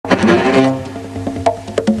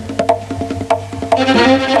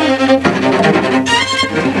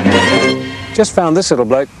Just found this little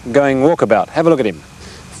bloke going walkabout. Have a look at him.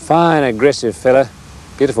 Fine, aggressive fella,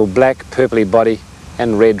 beautiful black, purpley body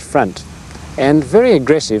and red front. And very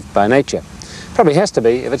aggressive by nature. Probably has to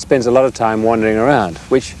be if it spends a lot of time wandering around,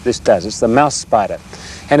 which this does. It's the mouse spider.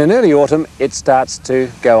 And in early autumn, it starts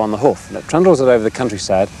to go on the hoof. And it trundles it over the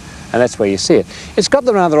countryside, and that's where you see it. It's got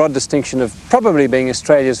the rather odd distinction of probably being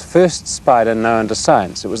Australia's first spider known to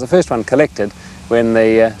science. It was the first one collected when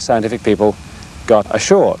the scientific people got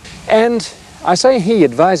ashore. And I say he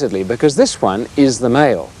advisedly because this one is the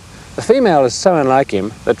male. The female is so unlike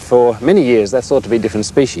him that for many years that's thought to be different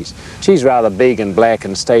species. She's rather big and black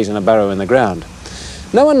and stays in a burrow in the ground.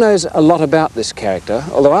 No one knows a lot about this character,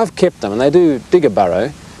 although I've kept them and they do dig a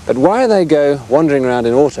burrow, but why they go wandering around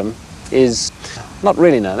in autumn is not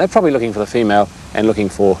really known. They're probably looking for the female and looking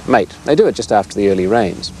for mate. They do it just after the early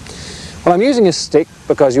rains. Well, I'm using a stick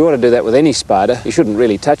because you ought to do that with any spider. You shouldn't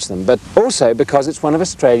really touch them, but also because it's one of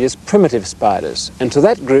Australia's primitive spiders. And to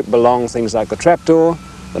that group belong things like the trapdoor,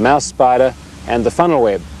 the mouse spider and the funnel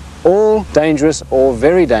web. All dangerous or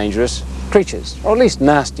very dangerous creatures, or at least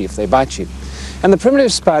nasty if they bite you. And the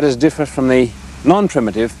primitive spiders differ from the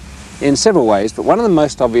non-primitive in several ways, but one of the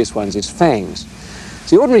most obvious ones is fangs.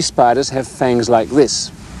 See, ordinary spiders have fangs like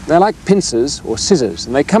this. They're like pincers or scissors,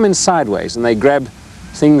 and they come in sideways and they grab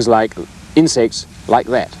things like insects like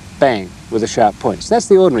that, bang, with the sharp points. That's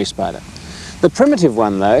the ordinary spider. The primitive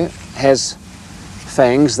one, though, has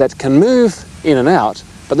fangs that can move in and out,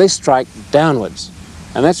 but they strike downwards.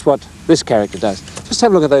 And that's what this character does. Just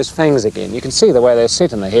have a look at those fangs again. You can see the way they're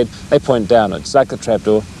set in the head. They point downwards, like the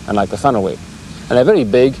trapdoor and like the funnel web. And they're very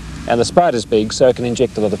big, and the spider's big, so it can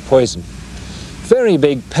inject a lot of poison. Very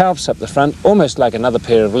big palps up the front, almost like another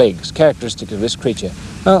pair of legs, characteristic of this creature.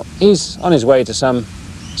 Well, he's on his way to some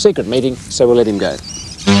secret meeting, so we'll let him go.